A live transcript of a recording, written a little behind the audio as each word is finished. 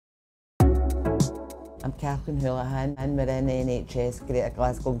I'm Kathleen and we're in NHS Greater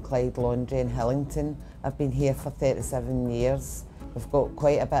Glasgow and Clyde Laundry in Hillington. I've been here for 37 years. We've got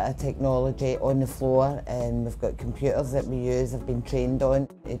quite a bit of technology on the floor and we've got computers that we use, I've been trained on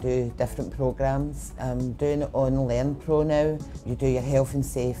to do different programmes. I'm doing it on LearnPro now. You do your health and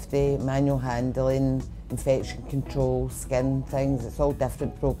safety, manual handling, infection control, skin things. It's all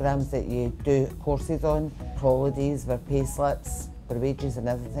different programmes that you do courses on. Holidays, our pay slips, our wages and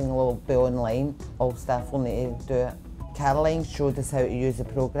everything will all be online. All staff will need to do it. Caroline showed us how to use the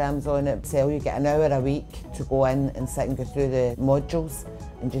programmes on it. So you get an hour a week to go in and sit and go through the modules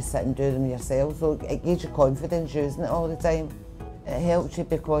and just sit and do them yourself. So it gives you confidence using it all the time. It helps you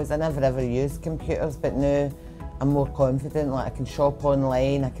because I never ever used computers, but now I'm more confident. Like I can shop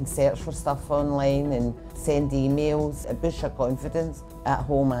online, I can search for stuff online and send emails. It boosts your confidence at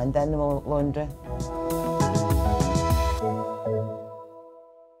home and in the laundry.